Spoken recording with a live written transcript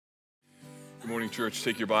Good morning, church.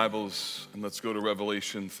 Take your Bibles and let's go to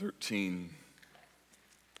Revelation 13.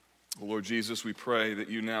 Oh, Lord Jesus, we pray that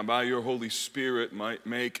you now, by your Holy Spirit, might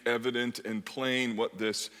make evident and plain what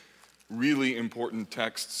this really important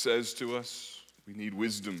text says to us. We need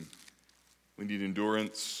wisdom. We need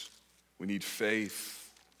endurance. We need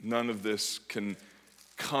faith. None of this can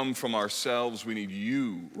come from ourselves. We need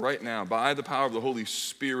you right now, by the power of the Holy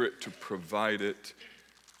Spirit, to provide it.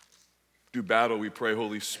 Do battle, we pray,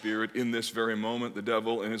 Holy Spirit, in this very moment. The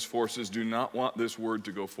devil and his forces do not want this word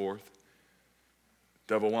to go forth.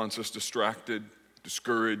 The devil wants us distracted,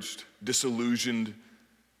 discouraged, disillusioned,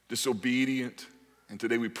 disobedient. And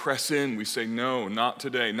today we press in, we say, no, not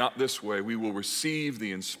today, not this way. We will receive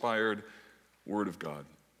the inspired word of God.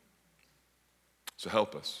 So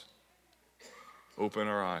help us. Open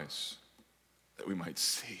our eyes that we might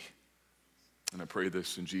see. And I pray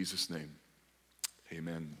this in Jesus' name.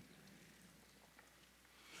 Amen.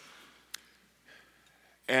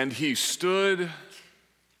 And he stood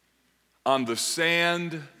on the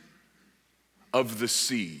sand of the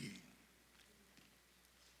sea.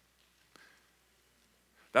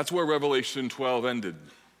 That's where Revelation 12 ended.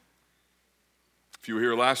 If you were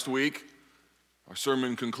here last week, our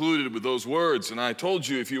sermon concluded with those words, and I told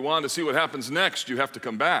you if you want to see what happens next, you have to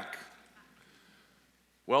come back.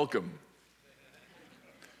 Welcome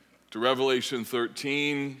to Revelation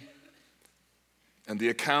 13 and the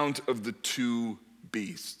account of the two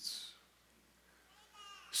beasts.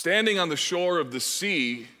 Standing on the shore of the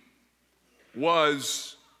sea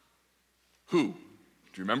was who? Do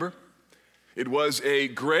you remember? It was a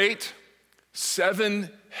great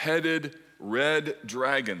seven-headed red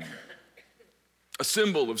dragon, a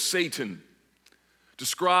symbol of Satan,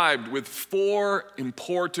 described with four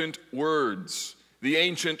important words: the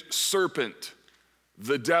ancient serpent,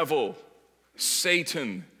 the devil,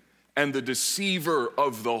 Satan, and the deceiver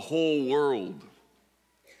of the whole world.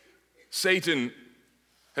 Satan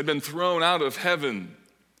had been thrown out of heaven.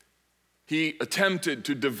 He attempted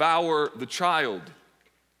to devour the child.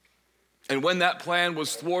 And when that plan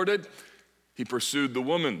was thwarted, he pursued the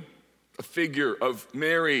woman, a figure of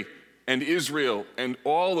Mary and Israel and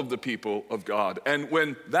all of the people of God. And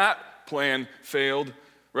when that plan failed,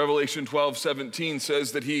 Revelation 12:17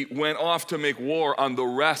 says that he went off to make war on the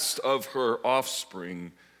rest of her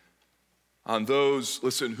offspring, on those,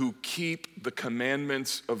 listen, who keep the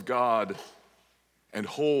commandments of God and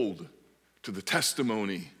hold to the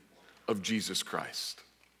testimony of Jesus Christ.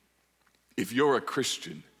 If you're a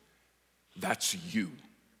Christian, that's you.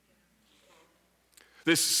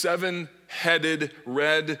 This seven-headed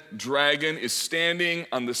red dragon is standing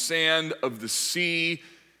on the sand of the sea,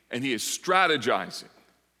 and he is strategizing.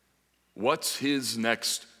 What's his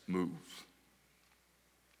next move?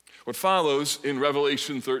 What follows in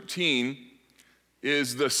Revelation 13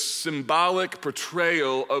 is the symbolic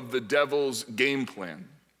portrayal of the devil's game plan.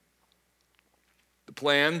 The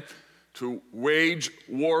plan to wage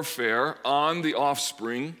warfare on the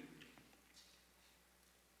offspring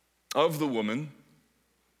of the woman,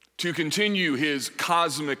 to continue his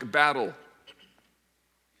cosmic battle.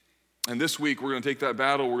 And this week we're going to take that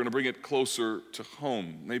battle, we're going to bring it closer to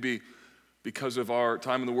home. Maybe because of our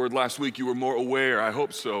time in the Word last week, you were more aware, I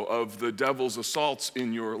hope so, of the devil's assaults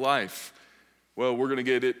in your life. Well, we're going to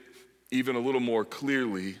get it even a little more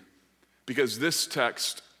clearly, because this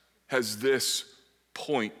text has this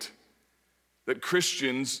point, that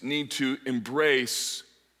Christians need to embrace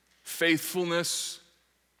faithfulness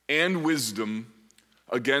and wisdom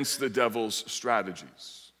against the devil's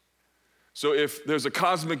strategies. So if there's a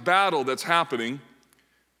cosmic battle that's happening,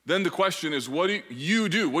 then the question is, what do you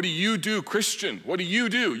do? What do you do, Christian? What do?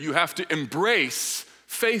 You have to embrace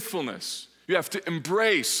faithfulness. You have to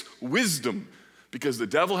embrace wisdom, because the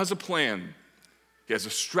devil has a plan. He has a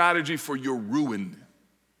strategy for your ruin.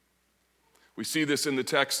 We see this in the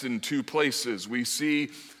text in two places. We see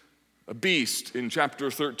a beast in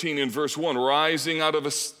chapter 13 in verse 1 rising out of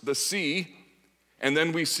the sea. And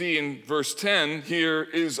then we see in verse 10, here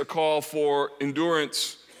is a call for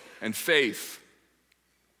endurance and faith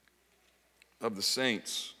of the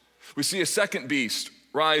saints. We see a second beast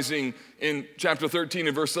rising in chapter 13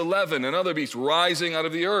 in verse 11, another beast rising out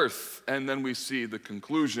of the earth. And then we see the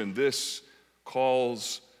conclusion. This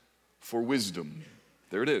calls for wisdom.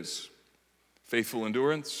 There it is. Faithful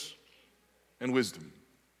endurance and wisdom.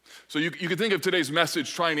 So you can think of today's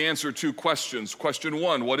message trying to answer two questions. Question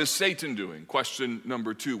one, what is Satan doing? Question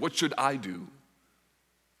number two, what should I do?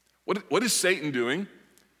 What is Satan doing?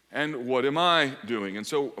 And what am I doing? And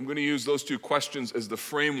so I'm going to use those two questions as the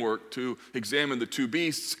framework to examine the two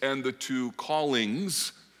beasts and the two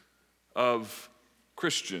callings of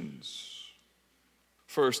Christians.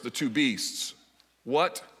 First, the two beasts.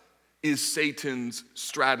 What is Satan's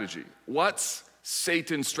strategy? What's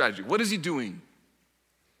Satan's strategy? What is he doing?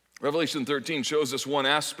 Revelation 13 shows us one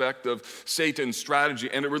aspect of Satan's strategy,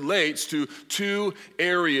 and it relates to two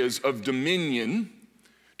areas of dominion,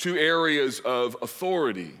 two areas of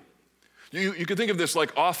authority. You can think of this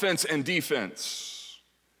like offense and defense.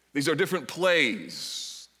 These are different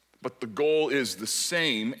plays, but the goal is the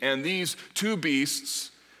same. And these two beasts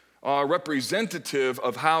are representative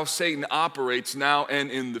of how Satan operates now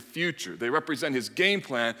and in the future. They represent his game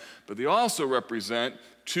plan, but they also represent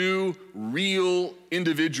two real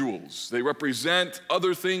individuals. They represent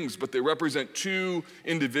other things, but they represent two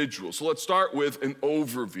individuals. So let's start with an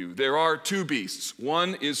overview. There are two beasts.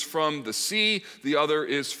 One is from the sea, the other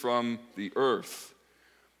is from the earth.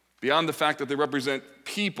 Beyond the fact that they represent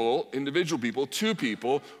people, individual people, two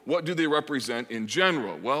people, what do they represent in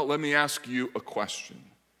general? Well, let me ask you a question.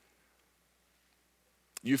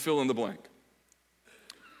 You fill in the blank.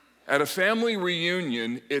 At a family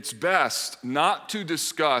reunion, it's best not to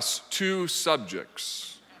discuss two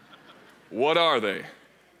subjects. What are they?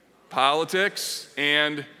 Politics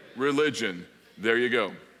and religion. There you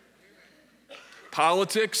go.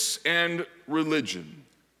 Politics and religion.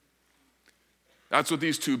 That's what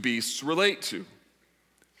these two beasts relate to.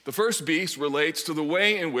 The first beast relates to the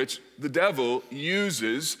way in which the devil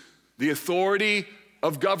uses the authority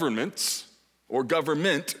of governments or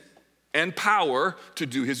government and power to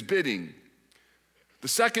do his bidding. The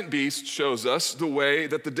second beast shows us the way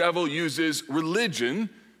that the devil uses religion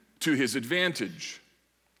to his advantage.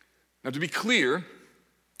 Now, to be clear,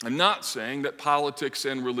 I'm not saying that politics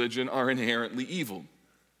and religion are inherently evil.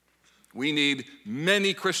 We need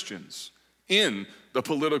many Christians in the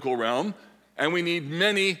political realm, and we need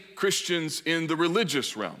many Christians in the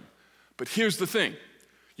religious realm. But here's the thing.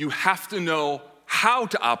 You have to know how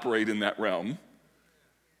to operate in that realm,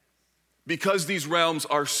 because these realms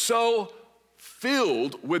are so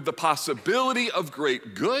filled with the possibility of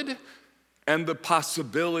great good and the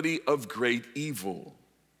possibility of great evil.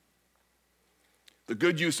 The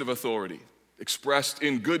good use of authority, expressed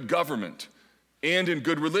in good government and in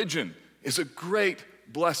good religion, is a great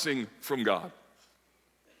blessing from God.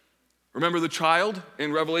 Remember the child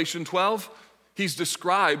in Revelation 12? He's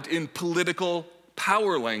described in political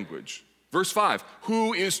power language. Verse 5,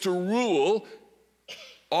 who is to rule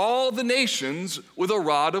all the nations with a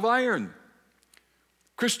rod of iron.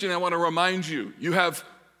 Christian, I want to remind you, you have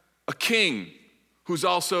a king who's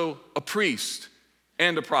also a priest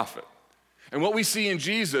and a prophet. And what we see in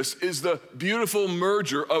Jesus is the beautiful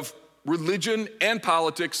merger of religion and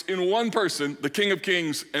politics in one person, the King of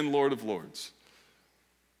Kings and Lord of Lords.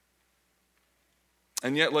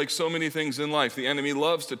 And yet, like so many things in life, the enemy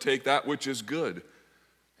loves to take that which is good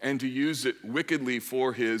and to use it wickedly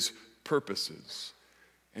for his purposes.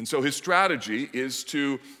 And so his strategy is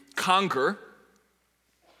to conquer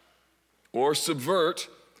or subvert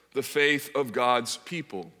the faith of God's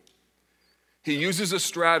people. He uses a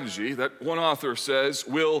strategy that one author says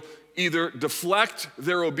will either deflect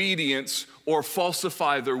their obedience or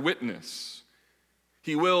falsify their witness.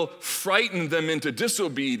 He will frighten them into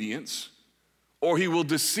disobedience, or he will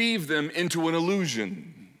deceive them into an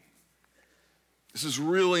illusion. This is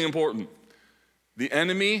really important. The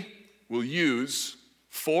enemy will use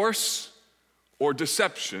force or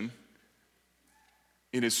deception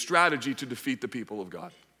in his strategy to defeat the people of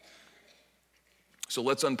God. So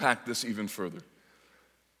let's unpack this even further.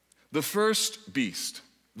 The first beast,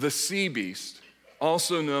 the sea beast,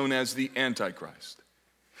 also known as the Antichrist.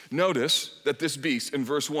 Notice that this beast, in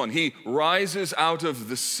verse 1, he rises out of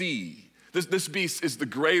the sea. This beast is the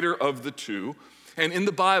greater of the two. And in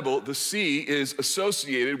the Bible, the sea is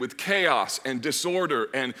associated with chaos and disorder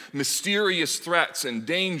and mysterious threats and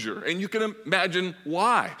danger. And you can imagine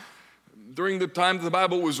why. During the time the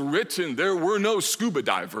Bible was written, there were no scuba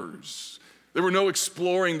divers. There were no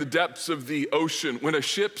exploring the depths of the ocean. When a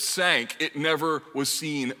ship sank, it never was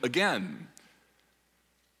seen again.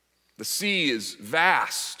 The sea is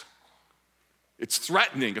vast. It's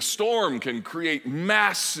threatening. A storm can create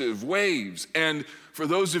massive waves. And for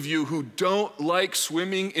those of you who don't like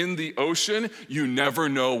swimming in the ocean, you never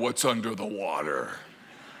know what's under the water.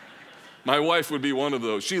 My wife would be one of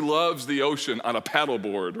those. She loves the ocean on a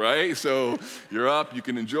paddleboard, right? So you're up, you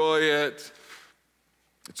can enjoy it.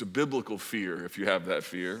 It's a biblical fear if you have that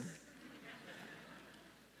fear.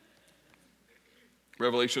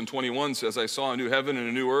 Revelation 21 says, I saw a new heaven and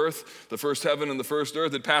a new earth. The first heaven and the first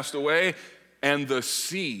earth had passed away, and the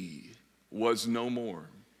sea was no more.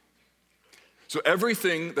 So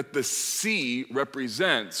everything that the sea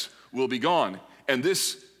represents will be gone. And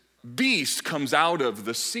this beast comes out of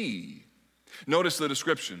the sea. Notice the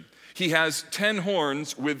description. He has 10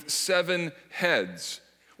 horns with 7 heads,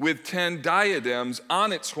 with 10 diadems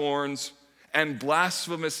on its horns and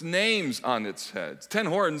blasphemous names on its heads. 10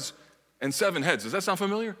 horns and 7 heads. Does that sound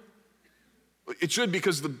familiar? It should,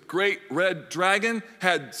 because the great red dragon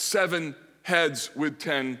had 7 heads with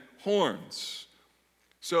 10 horns.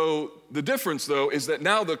 So the difference, though, is that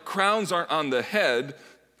now the crowns aren't on the head,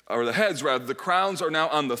 or the heads rather, the crowns are now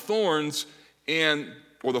on the thorns,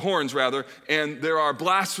 or the horns rather, and there are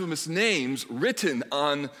blasphemous names written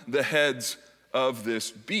on the heads of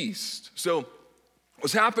this beast. So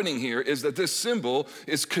what's happening here is that this symbol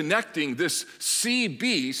is connecting this sea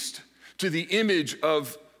beast to the image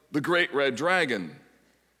of the great red dragon.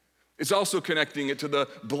 It's also connecting it to the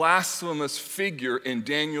blasphemous figure in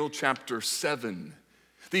Daniel chapter 7.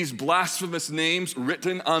 These blasphemous names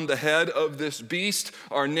written on the head of this beast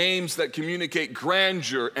are names that communicate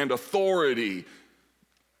grandeur and authority,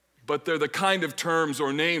 but they're the kind of terms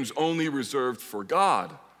or names only reserved for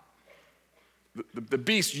God. The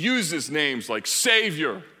beast uses names like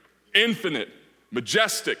Savior, Infinite,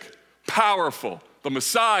 Majestic, Powerful, the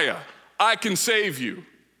Messiah, I can save you.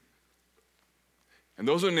 And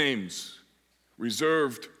those are names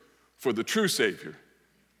reserved for the true Savior,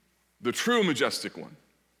 the true Majestic One,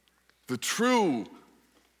 the true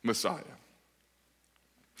Messiah.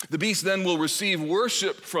 The beast then will receive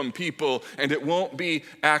worship from people, and it won't be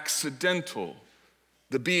accidental.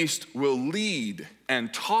 The beast will lead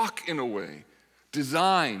and talk in a way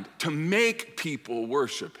designed to make people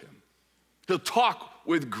worship him. He'll talk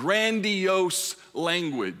with grandiose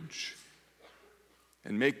language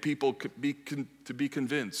and make people to be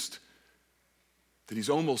convinced that he's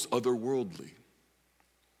almost otherworldly.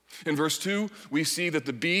 In verse 2, we see that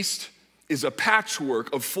the beast is a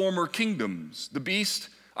patchwork of former kingdoms. The beast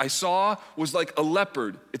I saw was like a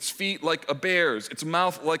leopard, its feet like a bear's, its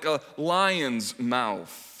mouth like a lion's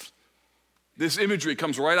mouth. This imagery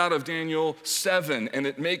comes right out of Daniel 7, and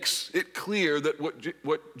it makes it clear that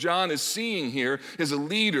what John is seeing here is a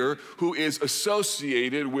leader who is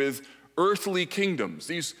associated with earthly kingdoms.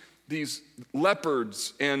 These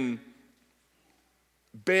leopards and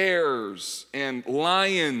bears and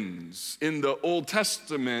lions in the Old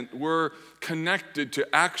Testament were connected to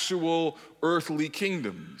actual earthly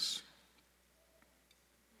kingdoms.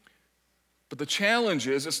 But the challenge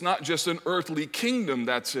is, it's not just an earthly kingdom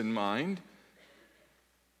that's in mind.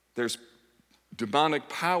 There's demonic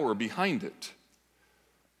power behind it.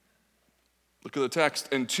 Look at the text.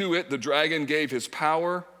 And to it the dragon gave his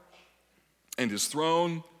power and his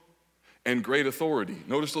throne and great authority.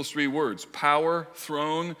 Notice those 3 words: power,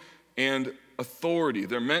 throne, and authority.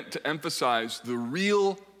 They're meant to emphasize the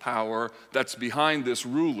real power that's behind this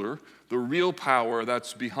ruler, the real power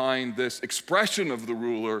that's behind this expression of the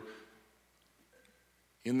ruler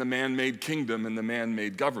in the man-made kingdom and the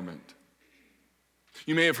man-made government.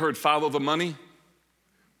 You may have heard "follow the money"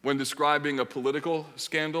 when describing a political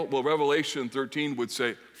scandal. Well, Revelation 13 would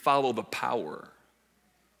say follow the power.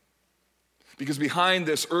 Because behind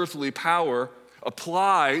this earthly power,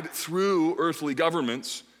 applied through earthly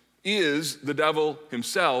governments, is the devil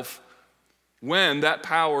himself, when that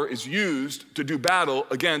power is used to do battle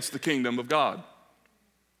against the kingdom of God.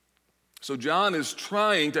 So John is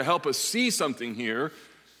trying to help us see something here,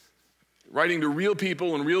 writing to real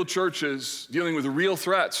people in real churches, dealing with real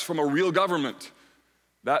threats from a real government.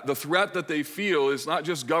 That the threat that they feel is not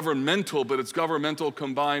just governmental, but it's governmental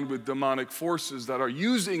combined with demonic forces that are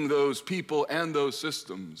using those people and those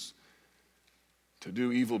systems to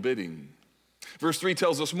do evil bidding. Verse 3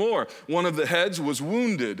 tells us more. One of the heads was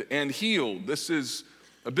wounded and healed. This is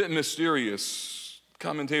a bit mysterious.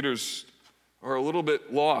 Commentators are a little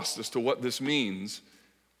bit lost as to what this means.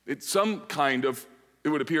 It's some kind of, it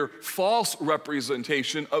would appear, false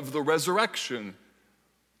representation of the resurrection.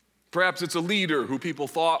 Perhaps it's a leader who people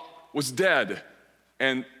thought was dead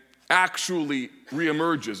and actually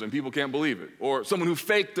reemerges and people can't believe it. Or someone who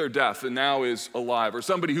faked their death and now is alive. Or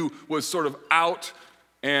somebody who was sort of out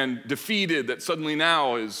and defeated that suddenly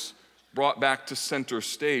now is brought back to center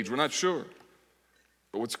stage. We're not sure.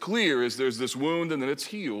 But what's clear is there's this wound and then it's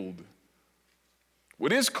healed.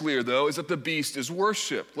 What is clear, though, is that the beast is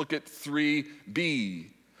worshiped. Look at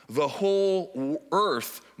 3b. The whole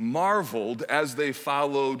earth marveled as they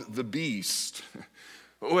followed the beast.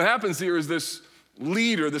 What happens here is this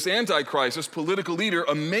leader, this antichrist, this political leader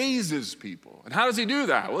amazes people. And how does he do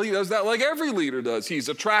that? Well, he does that like every leader does. He's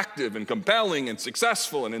attractive and compelling and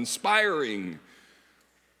successful and inspiring.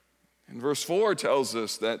 And verse 4 tells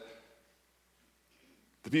us that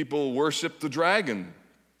the people worshiped the dragon,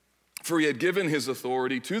 for he had given his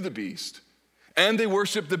authority to the beast. And they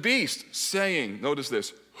worshiped the beast, saying, notice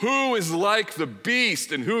this, Who is like the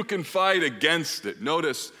beast and who can fight against it?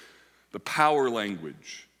 Notice the power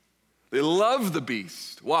language. They love the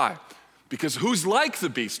beast. Why? Because who's like the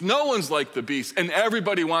beast? No one's like the beast, and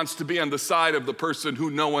everybody wants to be on the side of the person who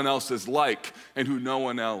no one else is like and who no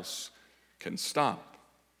one else can stop.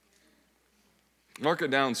 Mark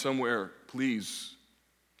it down somewhere, please,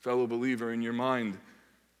 fellow believer, in your mind.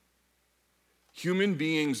 Human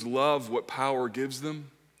beings love what power gives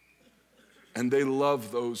them, and they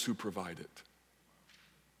love those who provide it.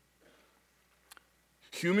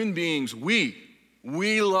 Human beings, we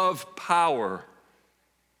love power,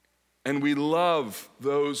 and we love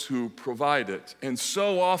those who provide it. And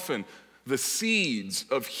so often, the seeds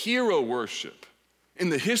of hero worship in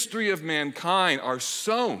the history of mankind are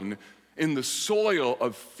sown in the soil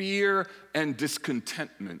of fear and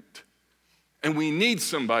discontentment. And we need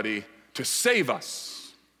somebody to save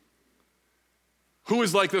us. Who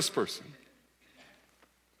is like this person?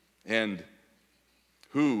 And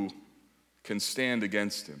who can stand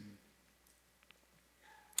against him?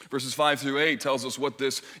 Verses 5-8 tells us what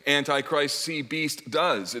this Antichrist sea beast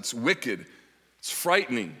does. It's wicked, it's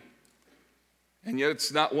frightening, and yet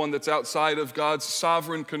it's not one that's outside of God's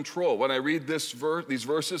sovereign control. When I read these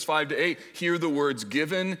verses 5-8, hear the words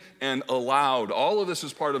given and allowed. All of this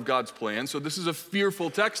is part of God's plan, so this is a fearful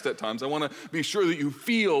text at times. I want to be sure that you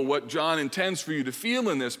feel what John intends for you to feel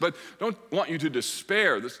in this, but don't want you to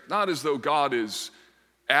despair. It's not as though God is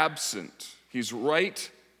absent. He's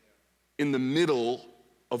right in the middle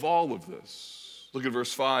of all of this. Look at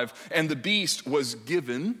verse 5. And the beast was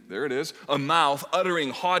given, there it is, a mouth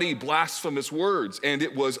uttering haughty, blasphemous words, and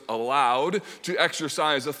it was allowed to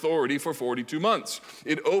exercise authority for 42 months.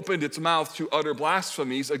 It opened its mouth to utter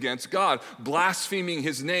blasphemies against God, blaspheming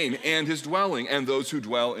his name and his dwelling and those who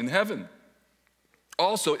dwell in heaven.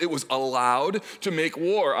 Also, it was allowed to make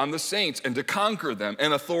war on the saints and to conquer them,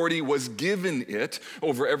 and authority was given it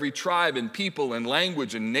over every tribe and people and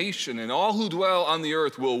language and nation, and all who dwell on the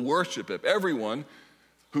earth will worship it. Everyone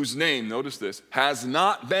whose name, notice this, has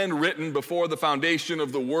not been written before the foundation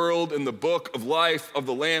of the world in the book of life of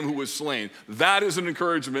the Lamb who was slain. That is an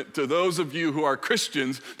encouragement to those of you who are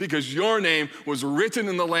Christians, because your name was written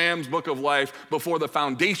in the Lamb's book of life before the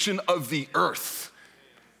foundation of the earth.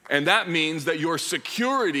 And that means that your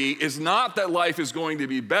security is not that life is going to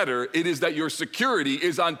be better. It is that your security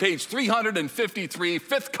is on page 353,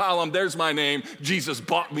 fifth column. There's my name. Jesus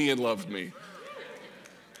bought me and loved me.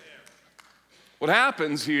 What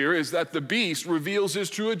happens here is that the beast reveals his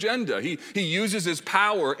true agenda. He uses his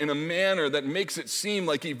power in a manner that makes it seem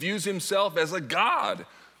like he views himself as a god.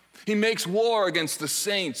 He makes war against the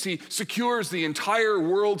saints. He secures the entire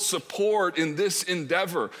world's support in this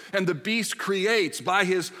endeavor. And the beast creates, by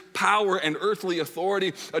his power and earthly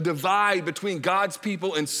authority, a divide between God's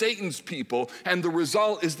people and Satan's people. And the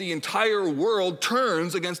result is the entire world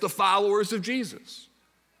turns against the followers of Jesus.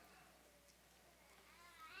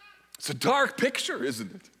 It's a dark picture,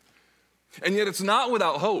 isn't it? And yet it's not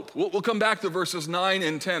without hope. We'll come back to verses 9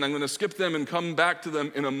 and 10. I'm going to skip them and come back to them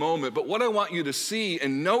in a moment. But what I want you to see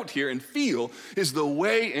and note here and feel is the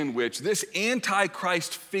way in which this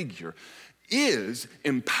Antichrist figure is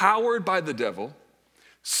empowered by the devil,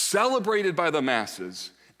 celebrated by the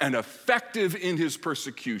masses, and effective in his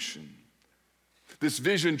persecution. This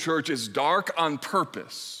vision, church, is dark on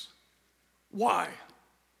purpose. Why?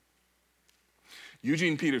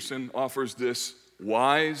 Eugene Peterson offers this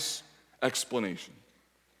wise explanation.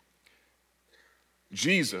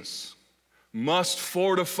 Jesus must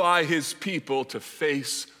fortify his people to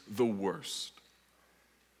face the worst.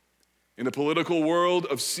 In a political world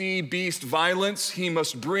of sea beast violence, he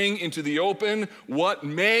must bring into the open what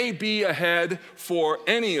may be ahead for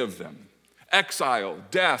any of them: exile,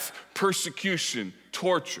 death, persecution,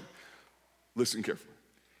 torture. Listen carefully.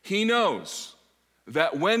 He knows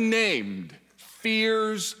that when named,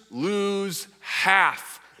 fears lose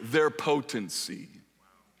half their potency.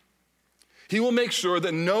 He will make sure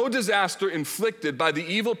that no disaster inflicted by the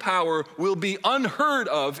evil power will be unheard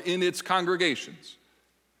of in its congregations.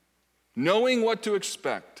 Knowing what to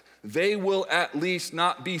expect, they will at least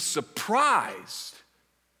not be surprised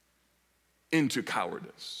into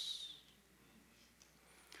cowardice.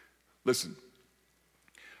 Listen,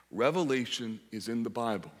 Revelation is in the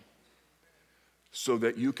Bible so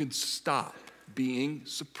that you can stop being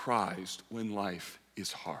surprised when life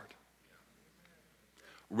is hard.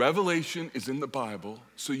 Revelation is in the Bible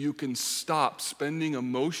so you can stop spending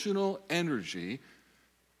emotional energy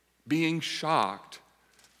being shocked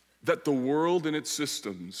that the world and its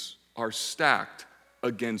systems are stacked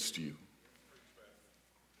against you.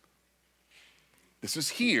 This is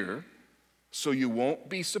here so you won't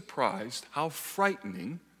be surprised how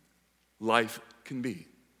frightening life can be.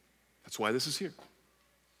 That's why this is here.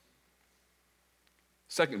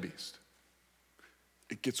 Second beast.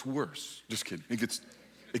 It gets worse. Just kidding. It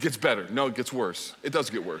gets better. No, it gets worse. It does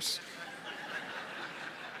get worse.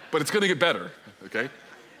 But it's going to get better, okay?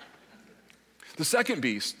 The second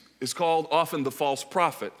beast is called often the false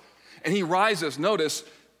prophet. And he rises, notice,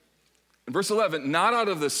 in verse 11, not out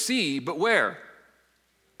of the sea, but where?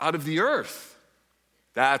 Out of the earth.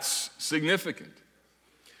 That's significant.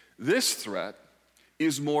 This threat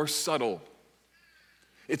is more subtle.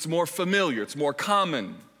 It's more familiar. It's more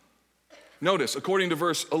common. Notice, according to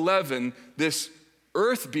verse 11, this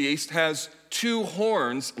earth beast has two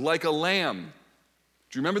horns like a lamb.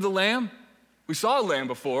 Do you remember the lamb? We saw a lamb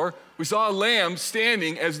before. We saw a lamb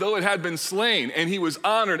standing as though it had been slain, and he was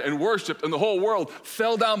honored and worshiped, and the whole world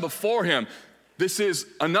fell down before him. This is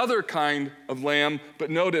another kind of lamb, but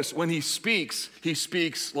notice when he speaks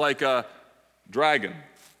like a dragon.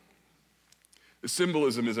 The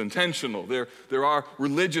symbolism is intentional. There are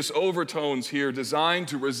religious overtones here designed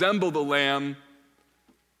to resemble the lamb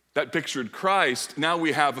that pictured Christ. Now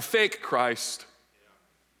we have a fake Christ,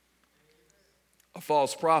 a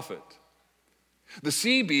false prophet. The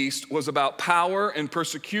sea beast was about power and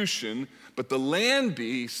persecution, but the land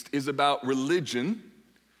beast is about religion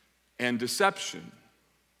and deception.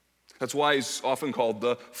 That's why he's often called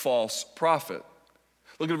the false prophet.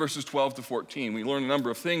 Look at verses 12 to 14. We learn a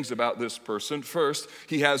number of things about this person. First,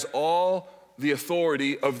 he has all the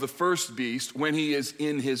authority of the first beast when he is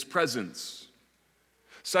in his presence.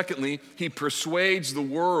 Secondly, he persuades the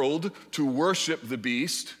world to worship the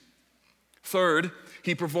beast. Third,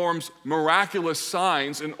 he performs miraculous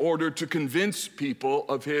signs in order to convince people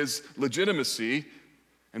of his legitimacy.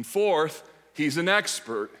 And fourth, he's an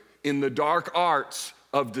expert in the dark arts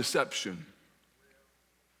of deception.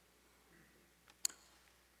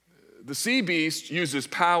 The sea beast uses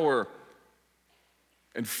power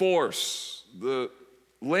and force. The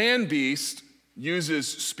land beast uses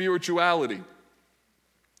spirituality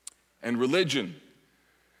and religion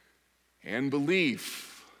and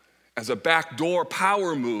belief as a backdoor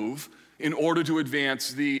power move in order to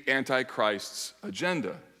advance the Antichrist's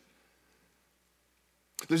agenda.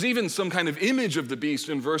 There's even some kind of image of the beast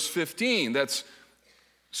in verse 15 that's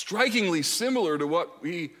strikingly similar to what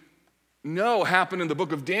we know happened in the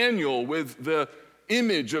book of Daniel with the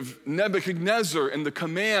image of Nebuchadnezzar and the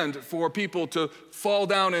command for people to fall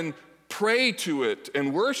down and pray to it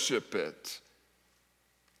and worship it.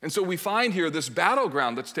 And so we find here this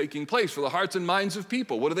battleground that's taking place for the hearts and minds of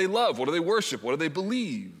people. What do they love? What do they worship? What do they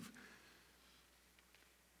believe?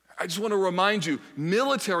 I just want to remind you,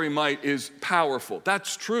 military might is powerful.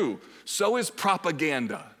 That's true. So is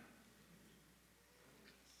propaganda.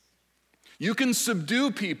 You can subdue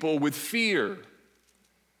people with fear,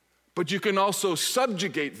 but you can also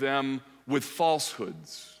subjugate them with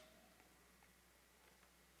falsehoods.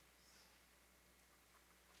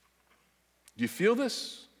 Do you feel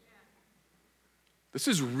this? This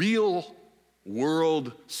is real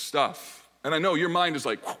world stuff. And I know your mind is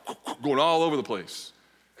like going all over the place.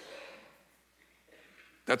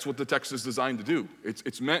 That's what the text is designed to do.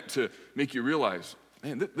 It's meant to make you realize,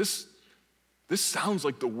 man, this sounds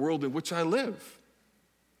like the world in which I live.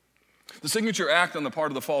 The signature act on the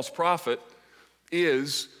part of the false prophet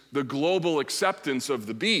is the global acceptance of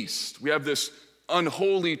the beast. We have this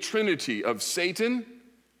unholy trinity of Satan,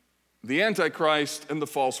 the Antichrist, and the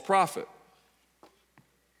false prophet.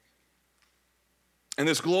 And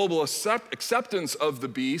this global acceptance of the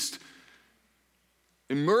beast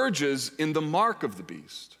emerges in the mark of the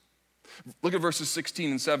beast. Look at verses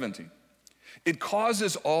 16 and 17. It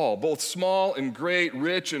causes all, both small and great,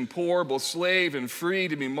 rich and poor, both slave and free,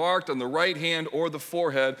 to be marked on the right hand or the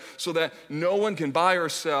forehead, so that no one can buy or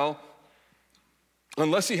sell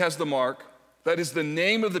unless he has the mark, that is the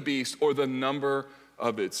name of the beast or the number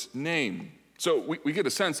of its name. So we get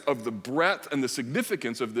a sense of the breadth and the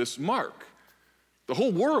significance of this mark. The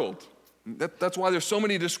whole world. That's why there's so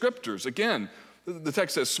many descriptors. Again, the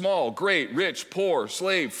text says small, great, rich, poor,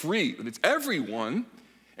 slave, free. But it's everyone.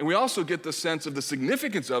 And we also get the sense of the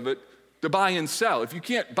significance of it to buy and sell. If you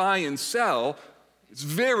can't buy and sell, it's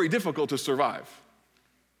very difficult to survive.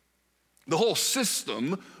 The whole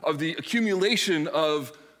system of the accumulation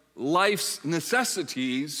of life's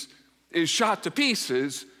necessities is shot to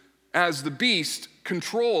pieces as the beast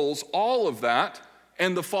controls all of that,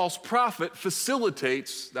 and the false prophet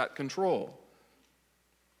facilitates that control.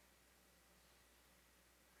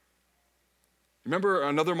 Remember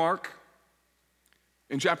another mark?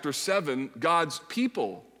 In chapter 7, God's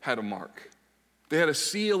people had a mark. They had a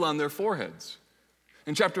seal on their foreheads.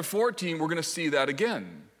 In chapter 14, we're going to see that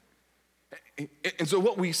again. And so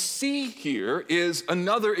what we see here is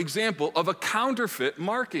another example of a counterfeit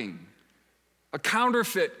marking, a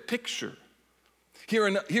counterfeit picture.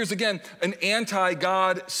 Here's again an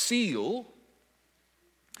anti-God seal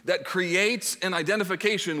that creates an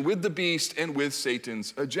identification with the beast and with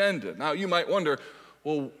Satan's agenda. Now you might wonder,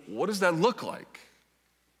 well, what does that look like?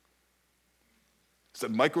 Is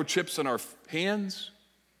that microchips in our hands?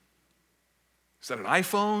 Is that an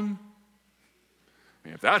iPhone? I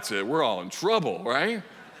mean, if that's it, we're all in trouble, right?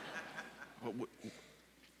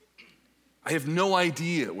 I have no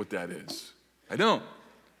idea what that is. I don't.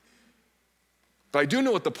 But I do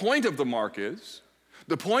know what the point of the mark is.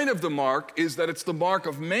 The point of the mark is that it's the mark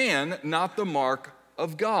of man, not the mark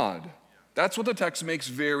of God. That's what the text makes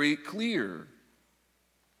very clear.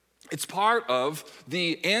 It's part of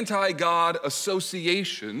the anti-God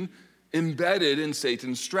association embedded in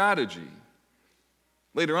Satan's strategy.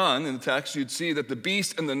 Later on in the text, you'd see that the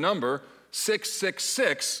beast and the number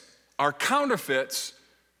 666 are counterfeits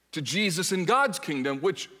to Jesus in God's kingdom,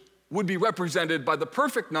 which would be represented by the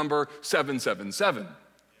perfect number 777.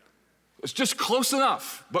 It's just close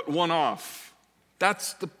enough, but one off.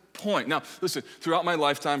 That's the point. Now, listen, throughout my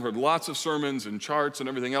lifetime, I've heard lots of sermons and charts and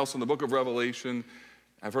everything else in the book of Revelation.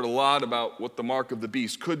 I've heard a lot about what the mark of the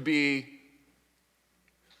beast could be,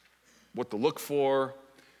 what to look for.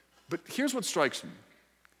 But here's what strikes me.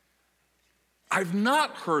 I've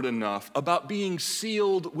not heard enough about being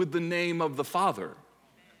sealed with the name of the Father.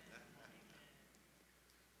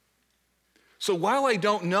 So while I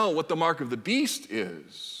don't know what the mark of the beast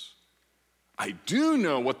is, I do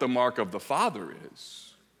know what the mark of the Father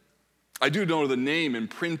is. I do know the name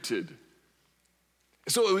imprinted.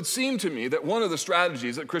 So it would seem to me that one of the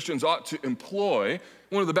strategies that Christians ought to employ,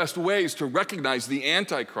 one of the best ways to recognize the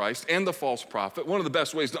Antichrist and the false prophet, one of the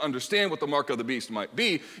best ways to understand what the mark of the beast might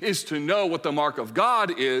be, is to know what the mark of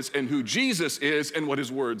God is and who Jesus is and what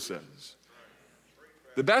his word says.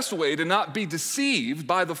 The best way to not be deceived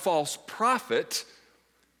by the false prophet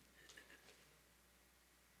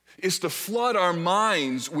is to flood our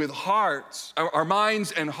minds with our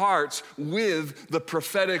minds and hearts with the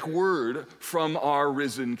prophetic word from our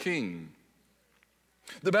risen King.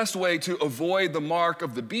 The best way to avoid the mark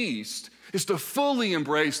of the beast is to fully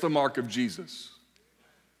embrace the mark of Jesus.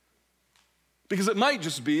 Because it might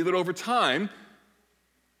just be that over time,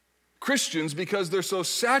 Christians, because they're so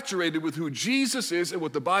saturated with who Jesus is and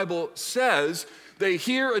what the Bible says, they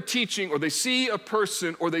hear a teaching or they see a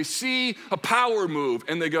person or they see a power move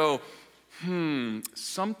and they go,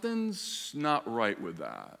 something's not right with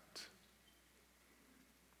that.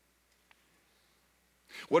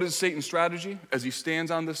 What is Satan's strategy as he stands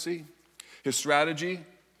on the sea? His strategy,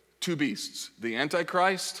 two beasts, the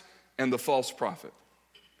Antichrist and the false prophet.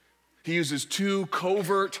 He uses two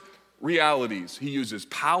covert realities. He uses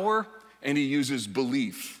power and he uses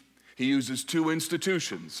belief. He uses two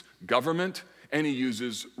institutions, government and he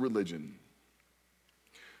uses religion.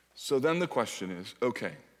 So then the question is,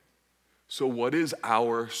 okay, so what is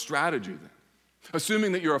our strategy then?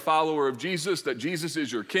 Assuming that you're a follower of Jesus, that Jesus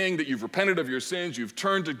is your king, that you've repented of your sins, you've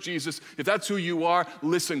turned to Jesus, if that's who you are,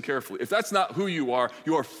 listen carefully. If that's not who you are,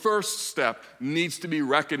 your first step needs to be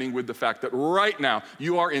reckoning with the fact that right now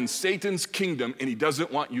you are in Satan's kingdom and he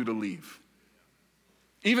doesn't want you to leave.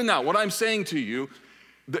 Even now, what I'm saying to you,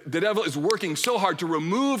 the devil is working so hard to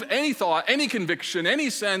remove any thought, any conviction, any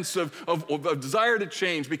sense of desire to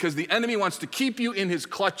change because the enemy wants to keep you in his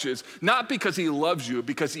clutches, not because he loves you,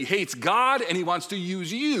 because he hates God and he wants to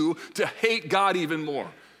use you to hate God even more.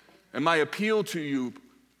 And my appeal to you,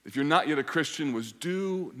 if you're not yet a Christian, was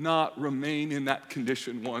do not remain in that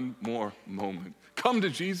condition one more moment. Come to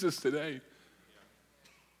Jesus today.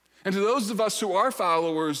 And to those of us who are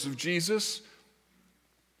followers of Jesus,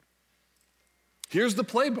 here's the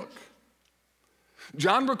playbook.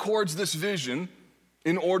 John records this vision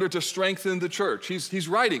in order to strengthen the church. He's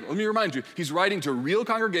writing, let me remind you, he's writing to real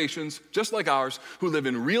congregations just like ours who live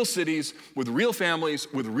in real cities, with real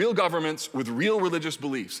families, with real governments, with real religious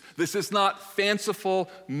beliefs. This is not fanciful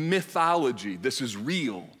mythology. This is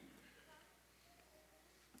real.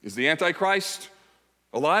 Is the Antichrist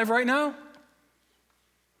alive right now?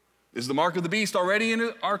 Is the mark of the beast already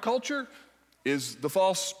in our culture? Is the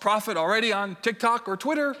false prophet already on TikTok or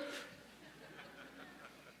Twitter?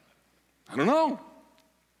 I don't know.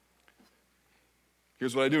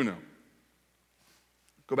 Here's what I do know.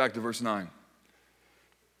 Go back to verse 9.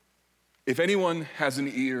 If anyone has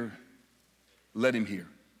an ear, let him hear.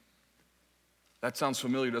 That sounds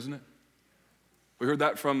familiar, doesn't it? We heard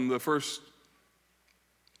that from the first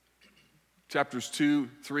chapters 2,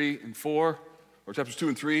 3, and 4, or chapters 2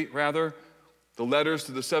 and 3, rather, the letters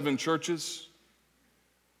to the 7 churches.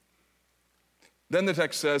 Then the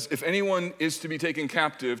text says, if anyone is to be taken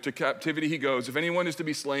captive, to captivity he goes. If anyone is to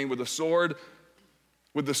be slain with the sword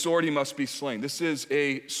he must be slain. This is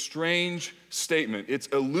a strange statement. It's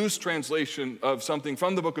a loose translation of something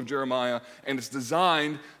from the book of Jeremiah, and it's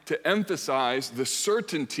designed to emphasize the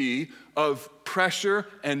certainty of pressure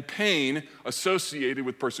and pain associated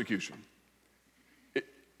with persecution.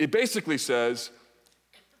 It basically says,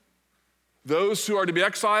 those who are to be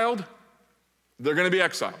exiled, they're going to be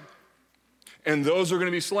exiled. And those who are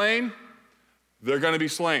going to be slain, they're going to be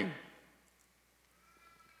slain.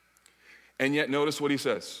 And yet notice what he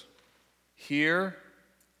says. Here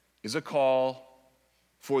is a call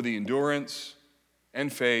for the endurance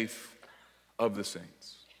and faith of the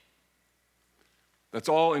saints. That's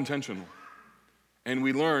all intentional. And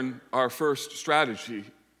we learn our first strategy,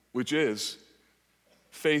 which is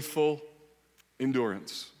faithful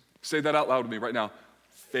endurance. Say that out loud with me right now.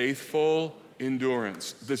 Faithful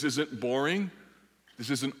endurance. This isn't boring.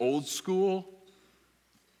 This isn't old school.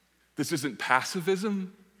 This isn't passivism.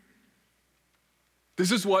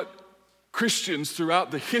 This is what Christians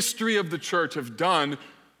throughout the history of the church have done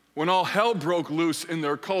when all hell broke loose in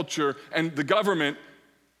their culture and the government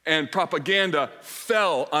and propaganda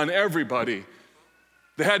fell on everybody.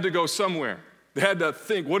 They had to go somewhere. They had to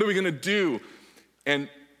think, what are we going to do? And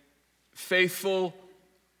faithful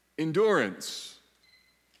endurance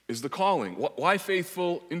is the calling. Why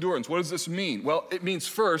faithful endurance? What does this mean? Well, it means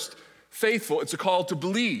first, faithful, it's a call to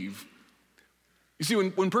believe. You see,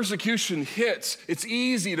 when persecution hits, it's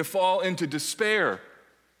easy to fall into despair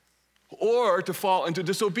or to fall into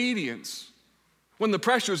disobedience. When the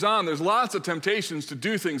pressure's on, there's lots of temptations to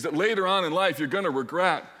do things that later on in life you're going to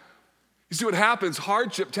regret. You see what happens?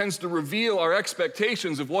 Hardship tends to reveal our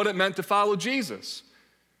expectations of what it meant to follow Jesus.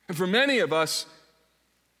 And for many of us,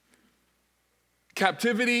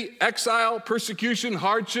 captivity, exile, persecution,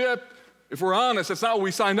 hardship, if we're honest, that's not what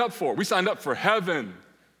we signed up for. We signed up for heaven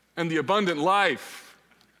and the abundant life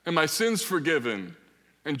and my sins forgiven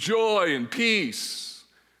and joy and peace.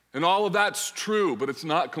 And all of that's true, but it's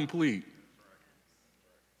not complete.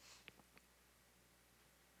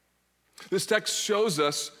 This text shows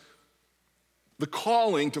us the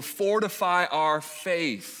calling to fortify our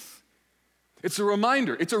faith. It's a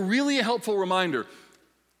reminder. It's a really helpful reminder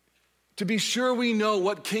to be sure we know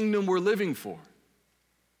what kingdom we're living for.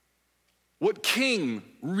 What king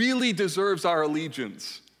really deserves our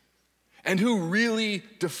allegiance and who really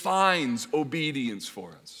defines obedience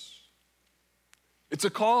for us. It's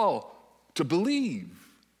a call to believe,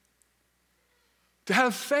 to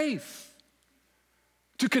have faith,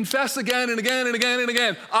 to confess again and again and again and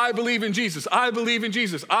again, I believe in Jesus, I believe in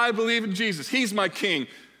Jesus, I believe in Jesus, He's my king.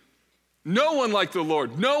 No one like the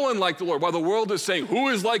Lord, no one like the Lord. While the world is saying, who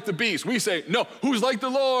is like the beast? We say, no, who's like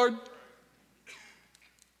the Lord?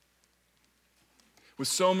 With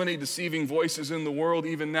so many deceiving voices in the world,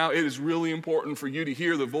 even now, it is really important for you to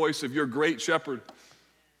hear the voice of your great shepherd.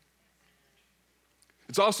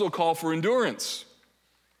 It's also a call for endurance.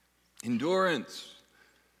 Endurance.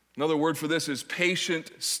 Another word for this is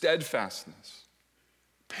patient steadfastness.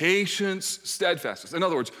 Patience, steadfastness. In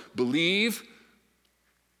other words, believe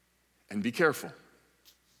and be careful.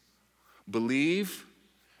 Believe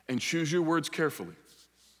and choose your words carefully.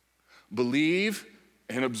 Believe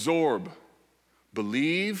and absorb.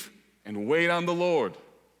 Believe and wait on the Lord.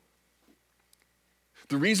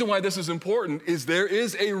 The reason why this is important is there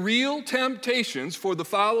is a real temptation for the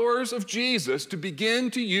followers of Jesus to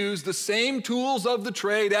begin to use the same tools of the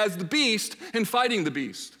trade as the beast in fighting the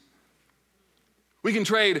beast. We can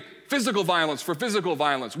trade physical violence for physical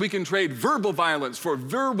violence. We can trade verbal violence for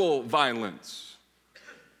verbal violence.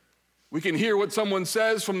 We can hear what someone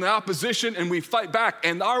says from the opposition and we fight back,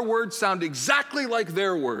 and our words sound exactly like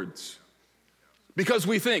their words. Because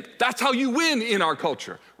we think that's how you win in our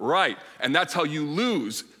culture. Right, and that's how you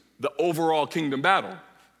lose the overall kingdom battle.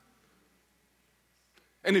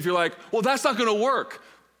 And if you're like, well, that's not gonna work.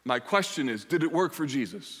 My question is, did it work for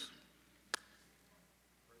Jesus?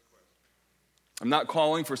 I'm not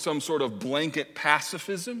calling for some sort of blanket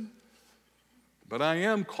pacifism, but I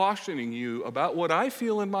am cautioning you about what I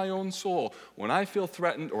feel in my own soul. When I feel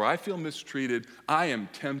threatened or I feel mistreated, I am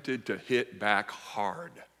tempted to hit back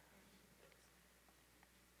hard.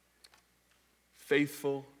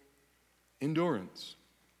 Faithful endurance.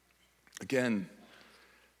 Again,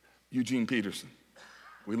 Eugene Peterson.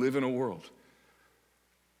 We live in a world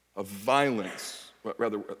of violence.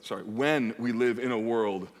 When we live in a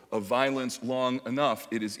world of violence long enough,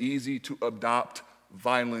 it is easy to adopt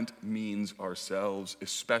violent means ourselves,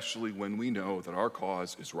 especially when we know that our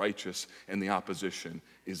cause is righteous and the opposition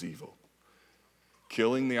is evil.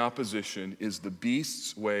 Killing the opposition is the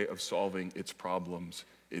beast's way of solving its problems.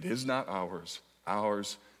 It is not ours.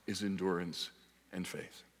 Ours is endurance and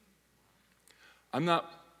faith. I'm not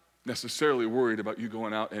necessarily worried about you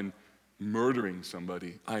going out and murdering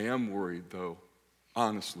somebody. I am worried, though,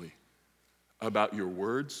 honestly, about your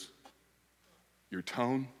words, your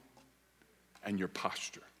tone, and your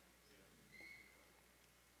posture.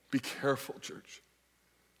 Be careful, church.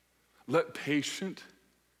 Let patient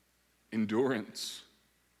endurance,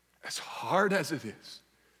 as hard as it is,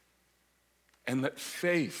 and let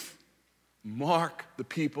faith mark the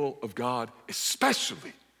people of God,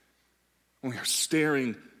 especially when we are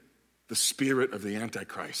staring the spirit of the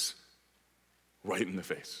Antichrist right in the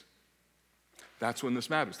face. That's when this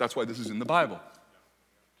matters. That's why this is in the Bible.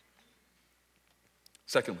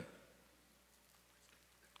 Secondly,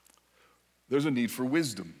 there's a need for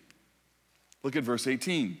wisdom. Look at verse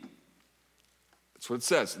 18. That's what it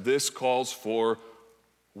says. This calls for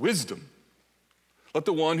wisdom. Let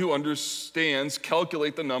the one who understands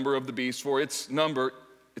calculate the number of the beast, for it's the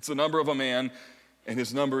number of a man, and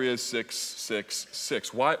his number is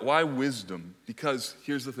 666. Why wisdom? Because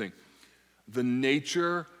here's the thing. The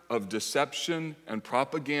nature of deception and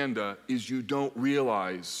propaganda is you don't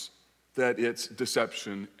realize that it's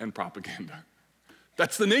deception and propaganda.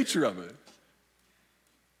 That's the nature of it.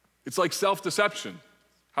 It's like self-deception.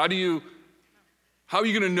 How are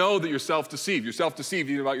you going to know that you're self-deceived? You're self-deceived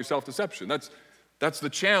even about your self-deception. That's the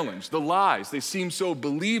challenge. The lies, they seem so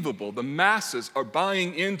believable. The masses are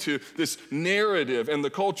buying into this narrative, and the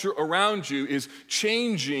culture around you is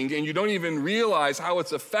changing, and you don't even realize how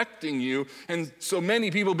it's affecting you. And so many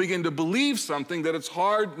people begin to believe something that it's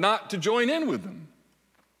hard not to join in with them.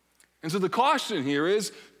 And so the caution here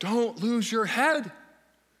is, don't lose your head.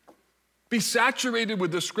 Be saturated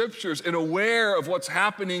with the scriptures and aware of what's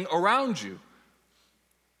happening around you.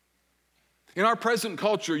 In our present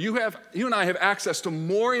culture, you and I have access to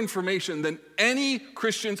more information than any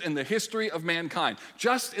Christians in the history of mankind.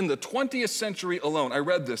 Just in the 20th century alone, I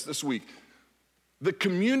read this week, the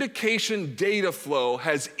communication data flow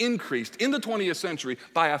has increased in the 20th century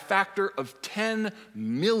by a factor of 10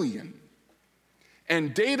 million.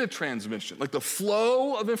 And data transmission, like the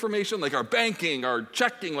flow of information, like our banking, our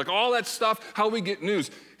checking, like all that stuff, how we get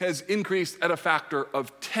news, has increased at a factor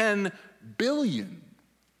of 10 billion.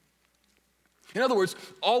 In other words,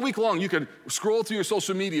 all week long, you could scroll through your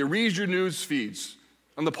social media, read your news feeds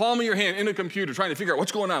on the palm of your hand in a computer, trying to figure out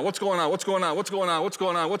what's going on,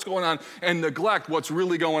 and neglect what's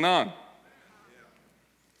really going on.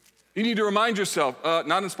 You need to remind yourself,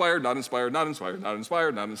 not inspired.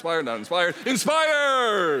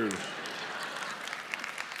 Inspired!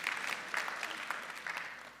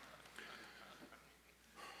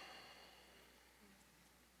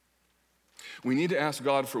 We need to ask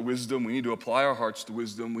God for wisdom. We need to apply our hearts to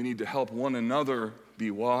wisdom. We need to help one another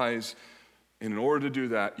be wise. And in order to do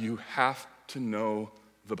that, you have to know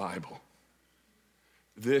the Bible.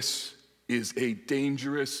 This is a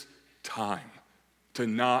dangerous time to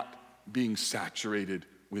not being saturated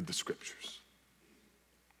with the scriptures.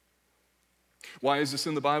 Why is this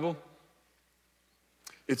in the Bible?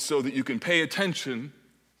 It's so that you can pay attention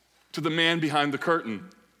to the man behind the curtain.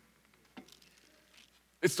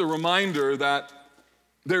 It's the reminder that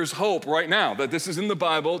there's hope right now, that this is in the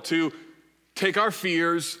Bible to take our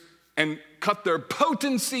fears and cut their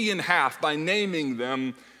potency in half by naming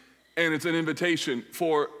them. And it's an invitation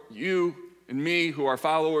for you and me who are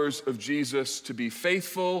followers of Jesus to be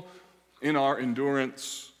faithful in our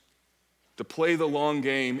endurance, to play the long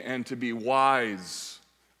game, and to be wise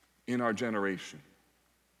in our generation.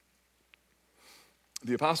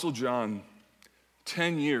 The Apostle John,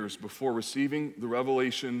 10 years before receiving the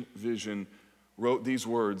revelation vision, wrote these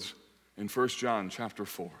words in 1 John chapter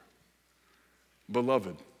 4.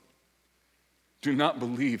 Beloved, do not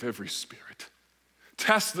believe every spirit.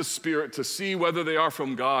 Test the spirit to see whether they are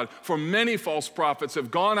from God. For many false prophets have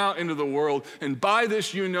gone out into the world, and by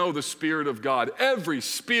this you know the Spirit of God. Every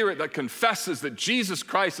spirit that confesses that Jesus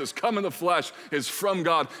Christ has come in the flesh is from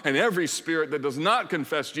God, and every spirit that does not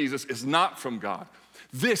confess Jesus is not from God.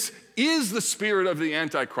 This is the spirit of the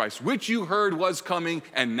Antichrist, which you heard was coming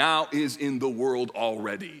and now is in the world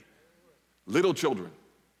already. Little children,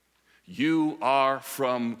 you are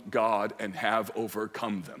from God and have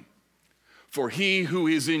overcome them. For he who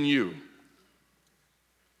is in you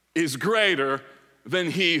is greater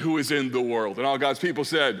than he who is in the world. And all God's people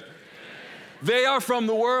said, amen. They are from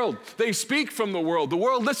the world. They speak from the world. The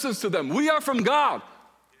world listens to them. We are from God.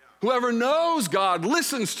 Whoever knows God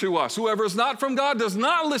listens to us. Whoever is not from God does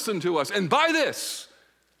not listen to us. And by this,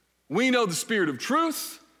 we know the spirit of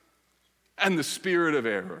truth and the spirit of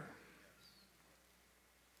error.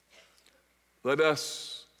 Let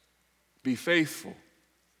us be faithful,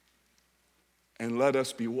 and let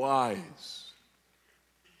us be wise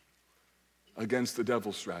against the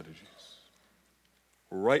devil's strategies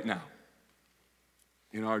right now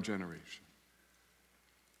in our generation.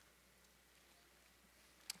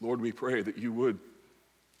 Lord, we pray that you would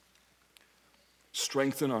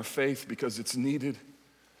strengthen our faith because it's needed,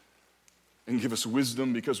 and give us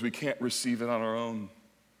wisdom because we can't receive it on our own.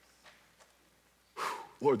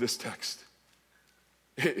 Lord, this text,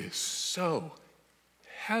 it is so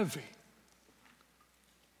heavy.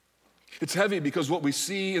 It's heavy because what we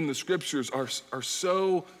see in the scriptures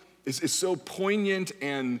is so poignant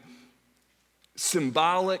and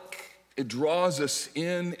symbolic. It draws us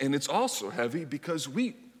in, and it's also heavy because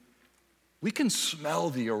we can smell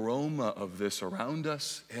the aroma of this around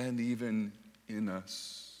us and even in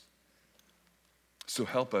us. So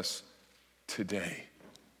help us today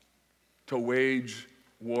to wage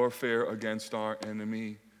warfare against our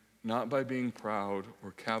enemy, not by being proud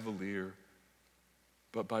or cavalier,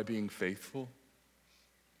 but by being faithful,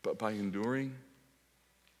 but by enduring,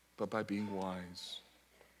 but by being wise.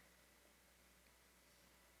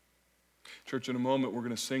 Church, in a moment, we're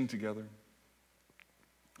going to sing together.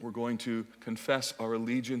 We're going to confess our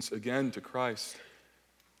allegiance again to Christ.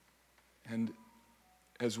 And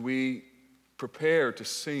as we prepare to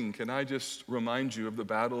sing, can I just remind you of the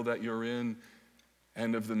battle that you're in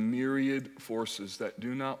and of the myriad forces that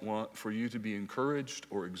do not want for you to be encouraged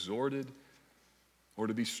or exhorted or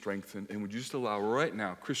to be strengthened. And would you just allow right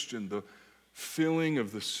now, Christian, the filling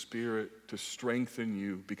of the Spirit to strengthen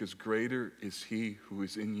you, because greater is He who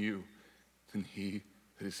is in you than he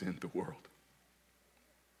that is in the world.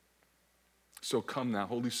 So come now,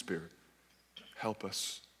 Holy Spirit, help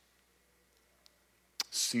us.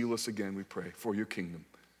 Seal us again, we pray, for your kingdom.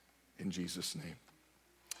 In Jesus' name,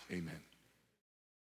 amen.